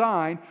true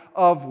design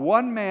of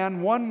one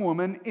man, one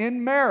woman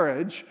in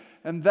marriage.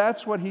 And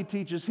that's what he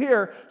teaches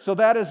here. So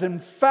that is in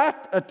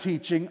fact a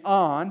teaching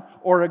on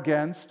or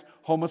against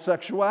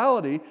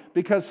homosexuality,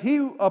 because he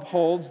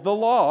upholds the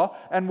law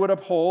and would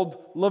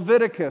uphold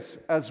Leviticus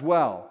as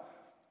well.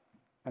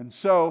 And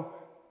so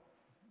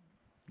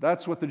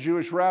that's what the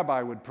Jewish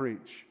rabbi would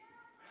preach.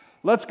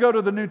 Let's go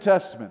to the New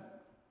Testament.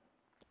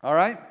 All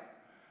right?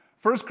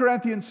 1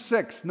 Corinthians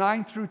 6,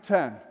 9 through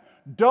 10.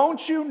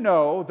 Don't you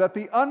know that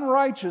the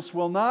unrighteous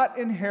will not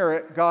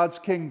inherit God's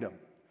kingdom?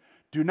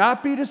 Do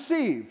not be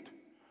deceived.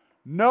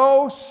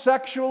 No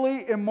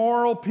sexually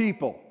immoral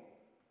people.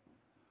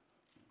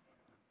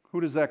 Who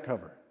does that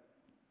cover?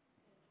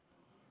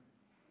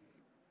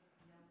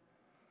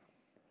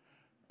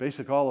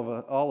 Basically,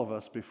 all of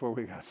us before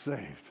we got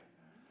saved.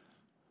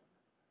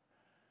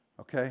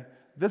 Okay?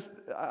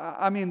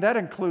 That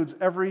includes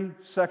every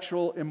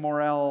sexual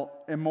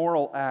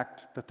immoral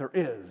act that there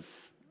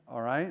is.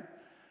 All right?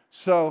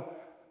 So,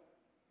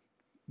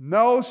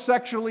 no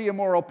sexually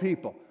immoral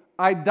people.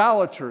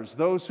 Idolaters,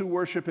 those who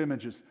worship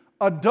images.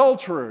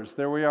 Adulterers,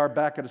 there we are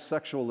back at a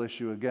sexual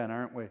issue again,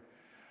 aren't we?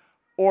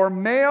 Or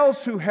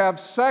males who have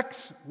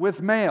sex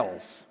with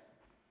males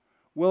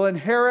will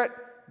inherit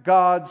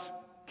God's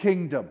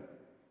kingdom.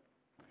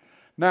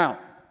 Now,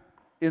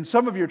 in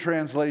some of your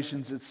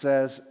translations it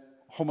says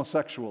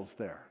homosexuals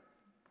there.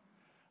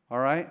 All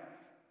right?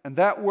 And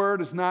that word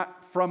is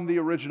not from the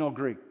original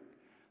Greek.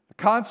 The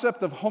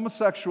concept of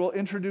homosexual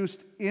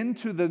introduced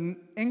into the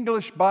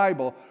English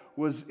Bible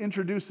was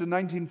introduced in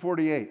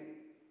 1948.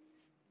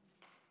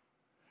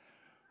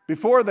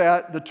 Before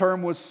that, the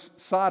term was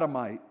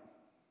sodomite.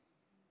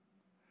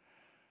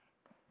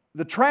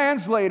 The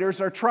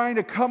translators are trying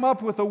to come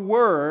up with a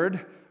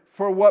word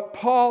for what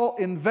Paul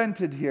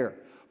invented here.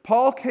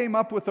 Paul came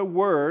up with a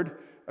word,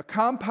 a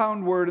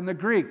compound word in the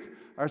Greek,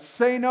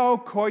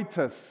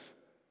 arsenokoitos.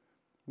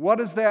 What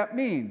does that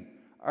mean?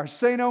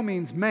 Arseno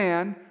means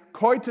man,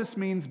 koitos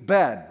means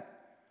bed.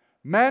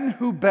 Men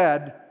who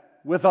bed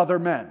with other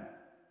men.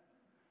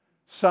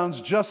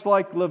 Sounds just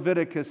like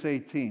Leviticus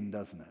 18,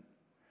 doesn't it?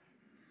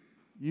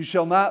 You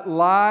shall not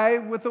lie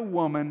with a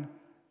man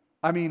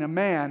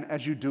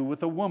as you do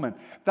with a woman.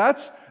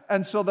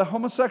 And so the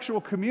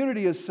homosexual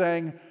community is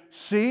saying,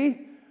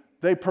 see,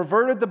 they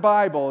perverted the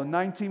Bible in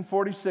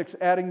 1946,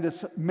 adding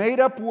this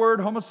made-up word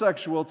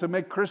homosexual to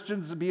make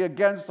Christians be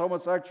against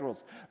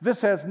homosexuals.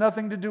 This has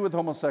nothing to do with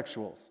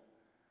homosexuals.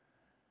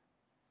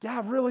 Yeah,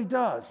 it really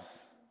does.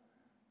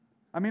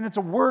 It's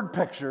a word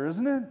picture,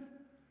 isn't it?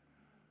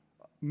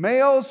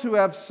 Males who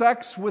have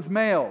sex with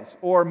males,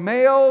 or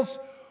males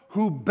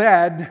who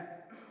bed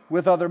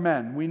with other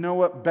men. We know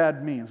what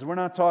bed means. We're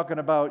not talking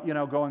about,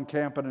 going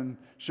camping and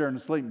sharing a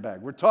sleeping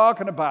bag. We're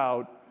talking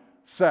about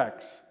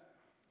sex.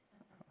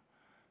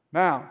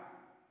 Now,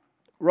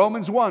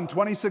 Romans 1,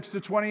 26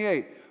 to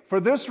 28. For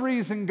this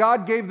reason,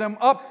 God gave them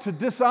up to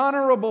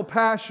dishonorable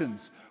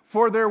passions.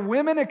 For their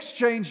women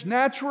exchanged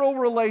natural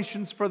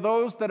relations for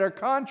those that are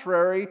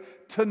contrary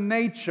to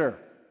nature.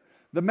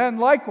 The men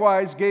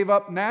likewise gave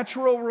up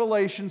natural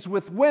relations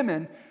with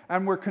women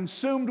and were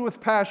consumed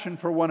with passion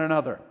for one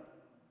another.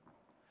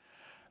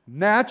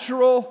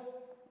 Natural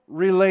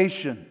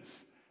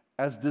relations.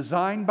 as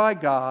designed by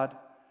God,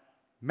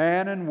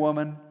 man and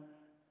woman,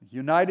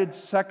 united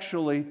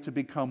sexually to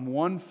become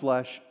one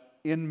flesh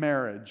in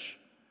marriage.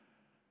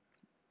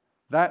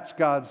 That's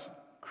God's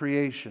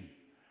creation.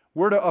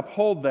 We're to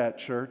uphold that,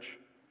 church.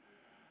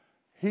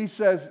 He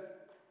says,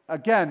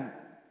 again,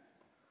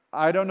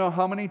 I don't know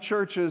how many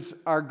churches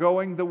are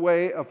going the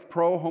way of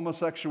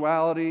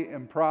pro-homosexuality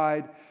and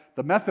pride.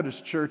 The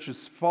Methodist Church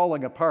is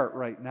falling apart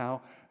right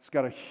now. It's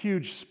got a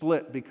huge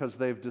split because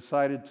they've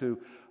decided to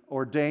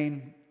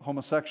ordain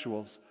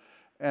homosexuals.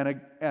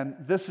 And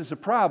this is a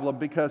problem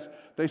because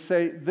they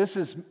say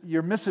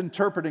you're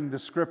misinterpreting the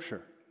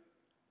Scripture.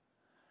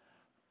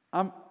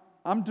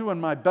 I'm doing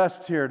my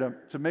best here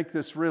to make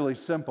this really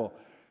simple.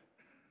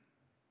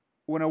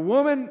 When a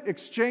woman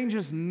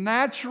exchanges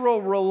natural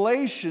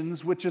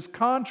relations, which is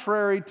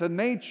contrary to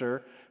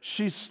nature,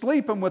 she's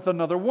sleeping with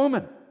another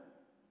woman.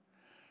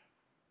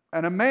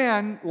 And a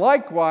man,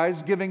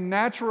 likewise, giving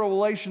natural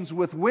relations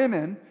with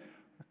women,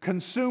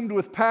 consumed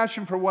with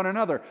passion for one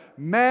another.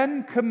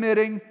 Men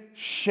committing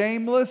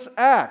shameless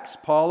acts.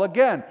 Paul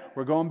again,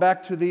 we're going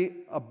back to the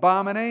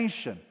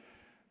abomination.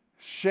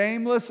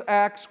 Shameless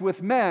acts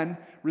with men,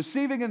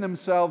 receiving in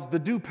themselves the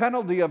due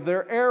penalty of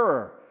their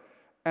error.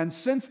 And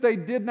since they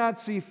did not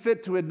see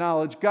fit to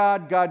acknowledge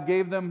God, God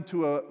gave them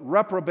to a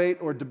reprobate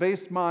or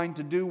debased mind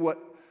to do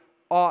what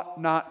ought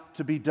not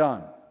to be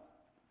done.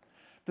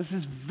 This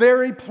is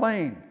very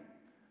plain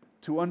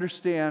to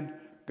understand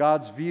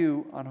God's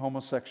view on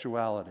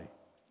homosexuality.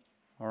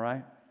 All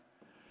right?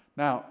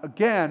 Now,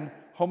 again,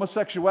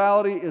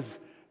 homosexuality is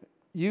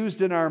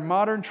used in our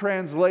modern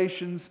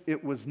translations.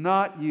 It was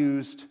not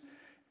used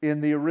in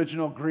the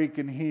original Greek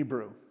and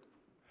Hebrew.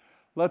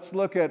 Let's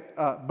look at,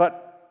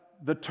 but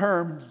the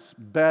terms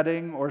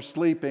bedding or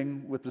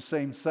sleeping with the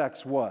same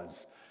sex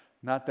was.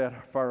 Not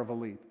that far of a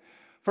leap.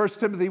 1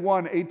 Timothy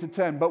 1,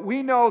 8-10. But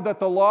we know that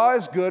the law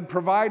is good,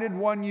 provided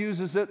one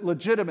uses it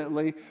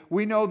legitimately.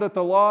 We know that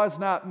the law is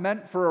not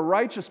meant for a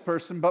righteous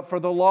person, but for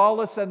the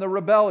lawless and the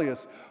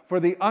rebellious, for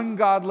the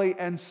ungodly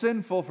and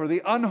sinful, for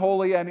the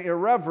unholy and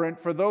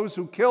irreverent, for those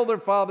who kill their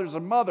fathers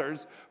and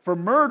mothers, for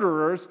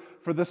murderers,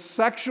 for the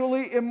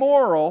sexually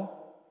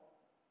immoral.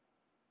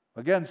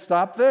 Again,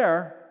 stop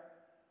there.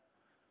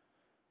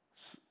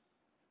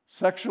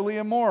 Sexually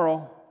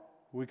immoral.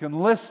 We can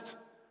list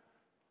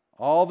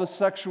all the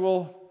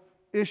sexual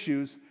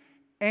issues,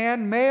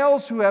 and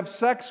males who have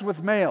sex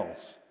with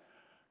males.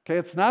 Okay,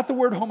 it's not the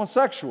word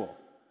homosexual,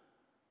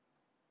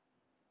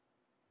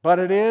 but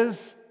it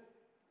is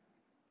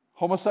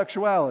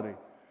homosexuality.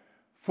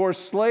 For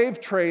slave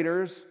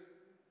traders,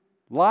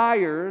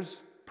 liars,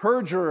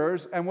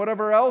 perjurers, and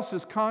whatever else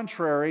is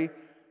contrary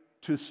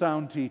to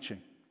sound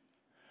teaching.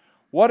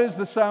 What is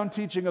the sound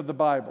teaching of the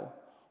Bible?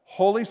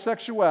 Holy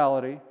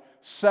sexuality.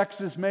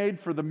 Sex is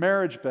made for the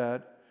marriage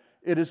bed.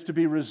 It is to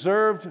be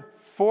reserved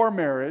for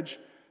marriage.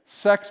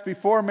 Sex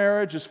before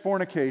marriage is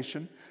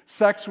fornication.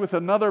 Sex with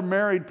another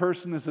married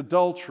person is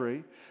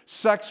adultery.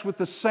 Sex with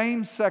the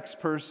same sex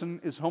person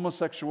is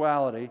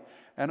homosexuality.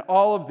 And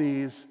all of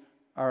these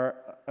are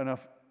a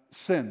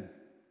sin.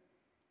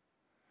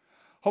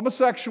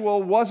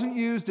 Homosexual wasn't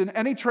used in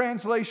any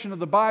translation of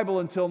the Bible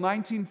until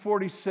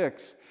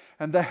 1946.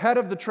 And the head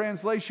of the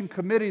translation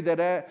committee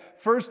that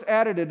first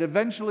added it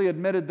eventually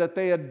admitted that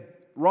they had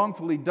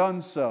wrongfully done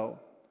so.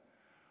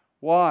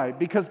 Why?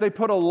 Because they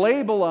put a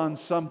label on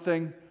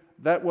something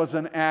that was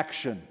an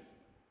action.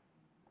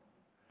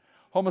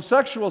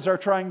 Homosexuals are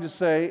trying to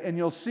say, and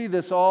you'll see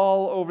this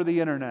all over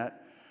the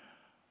internet,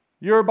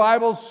 your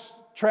Bible's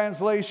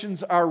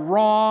translations are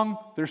wrong,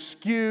 they're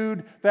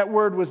skewed, that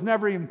word was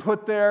never even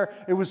put there,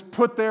 it was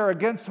put there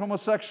against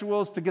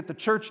homosexuals to get the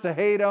church to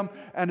hate them,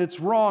 and it's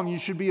wrong, you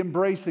should be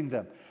embracing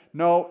them.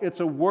 No,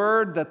 it's a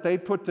word that they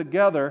put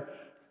together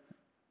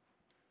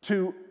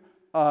to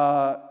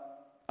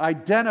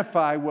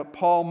identify what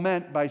Paul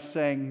meant by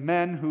saying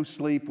men who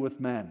sleep with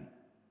men.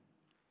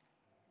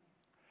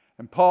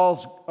 And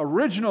Paul's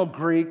original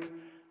Greek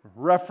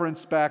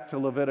referenced back to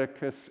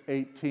Leviticus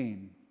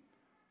 18.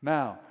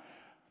 Now,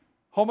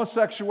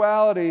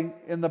 homosexuality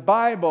in the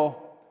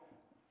Bible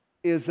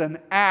is an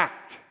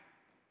act.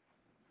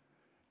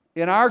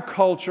 In our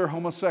culture,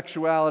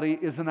 homosexuality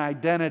is an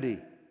identity.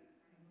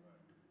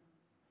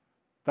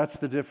 That's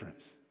the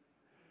difference.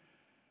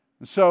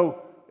 And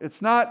so, it's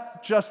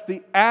not just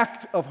the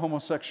act of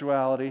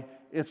homosexuality,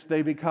 it's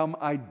they become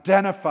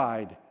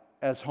identified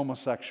as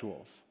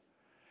homosexuals.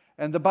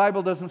 And the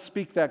Bible doesn't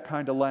speak that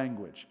kind of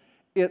language.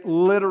 It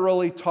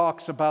literally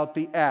talks about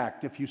the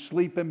act. If you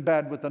sleep in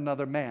bed with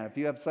another man, if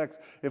you have sex,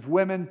 if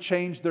women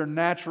change their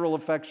natural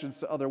affections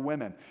to other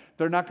women,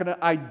 they're not going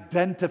to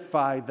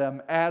identify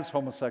them as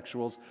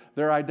homosexuals.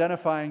 They're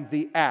identifying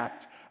the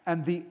act,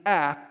 and the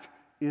act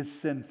is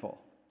sinful.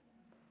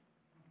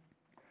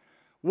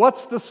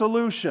 What's the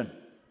solution?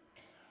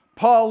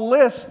 Paul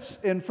lists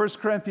in 1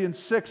 Corinthians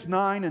 6,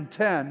 9, and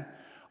 10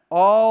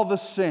 all the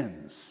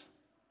sins.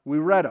 We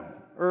read them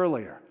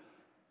earlier,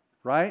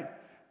 right?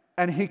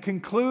 And he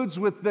concludes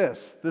with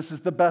this. This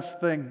is the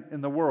best thing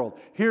in the world.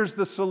 Here's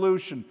the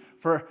solution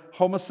for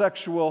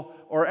homosexual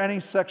or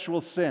any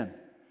sexual sin.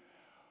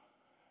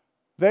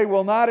 They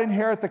will not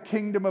inherit the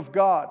kingdom of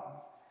God.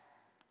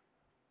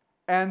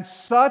 And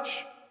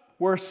such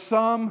were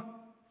some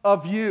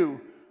of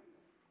you.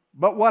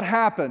 But what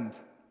happened?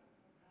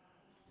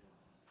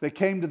 They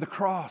came to the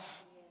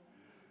cross.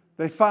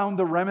 They found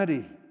the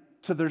remedy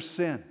to their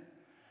sin.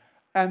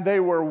 And they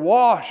were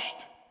washed,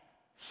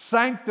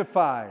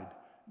 sanctified,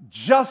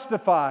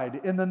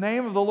 justified in the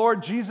name of the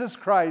Lord Jesus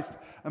Christ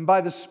and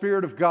by the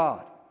Spirit of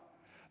God.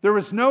 There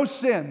is no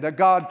sin that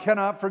God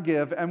cannot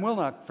forgive and will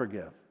not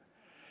forgive.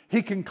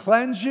 He can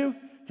cleanse you.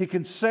 He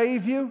can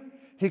save you.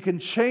 He can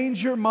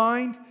change your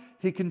mind.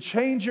 He can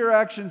change your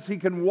actions. He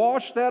can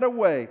wash that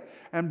away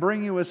and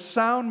bring you a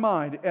sound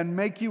mind and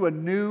make you a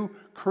new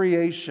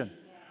creation.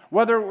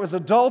 Whether it was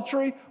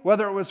adultery,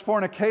 whether it was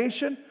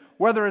fornication,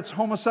 whether it's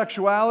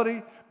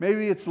homosexuality,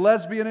 maybe it's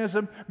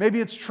lesbianism, maybe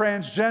it's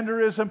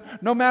transgenderism,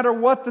 no matter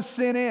what the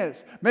sin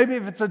is, maybe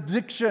if it's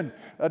addiction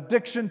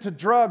to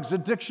drugs,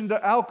 addiction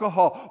to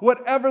alcohol,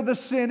 whatever the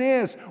sin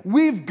is,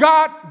 we've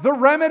got the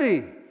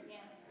remedy.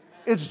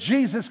 It's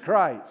Jesus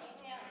Christ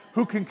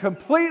who can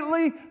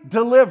completely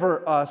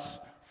deliver us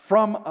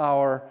from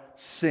our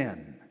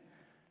sin.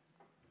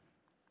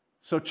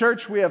 So,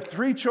 church, we have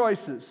 3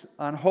 choices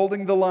on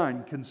holding the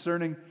line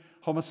concerning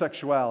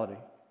homosexuality.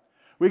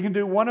 We can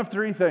do one of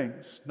 3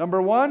 things.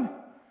 Number 1,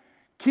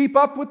 keep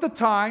up with the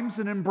times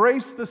and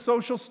embrace the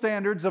social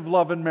standards of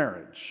love and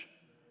marriage.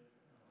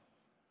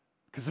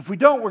 Because if we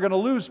don't, we're going to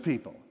lose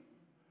people.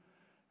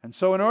 And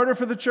so in order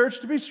for the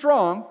church to be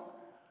strong,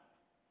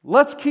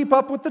 let's keep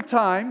up with the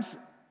times,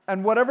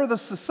 and whatever the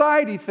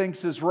society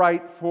thinks is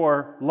right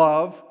for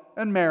love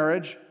and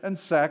marriage and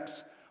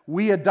sex,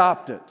 we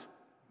adopt it.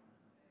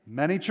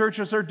 Many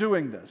churches are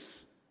doing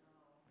this.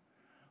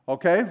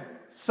 Okay?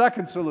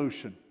 Second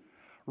solution.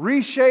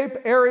 Reshape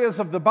areas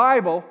of the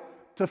Bible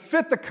to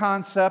fit the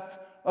concept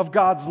of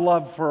God's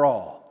love for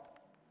all.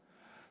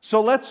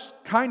 So let's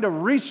kind of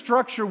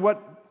restructure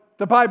what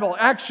the Bible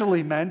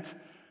actually meant,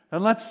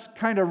 and let's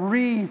kind of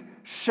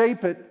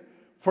reshape it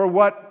for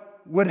what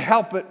would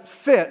help it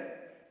fit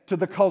to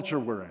the culture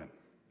we're in.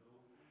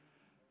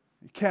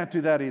 You can't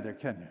do that either,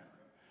 can you?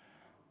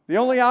 The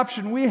only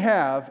option we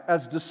have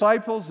as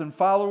disciples and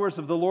followers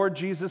of the Lord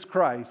Jesus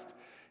Christ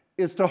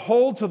is to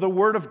hold to the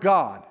Word of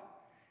God,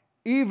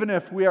 even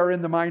if we are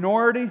in the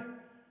minority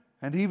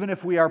and even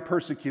if we are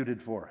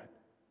persecuted for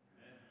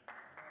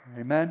it.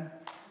 Amen?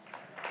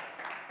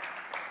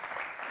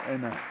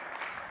 Amen.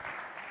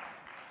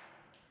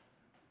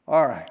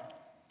 All right.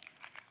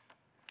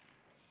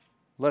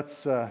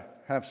 Let's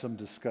have some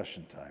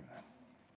discussion time then.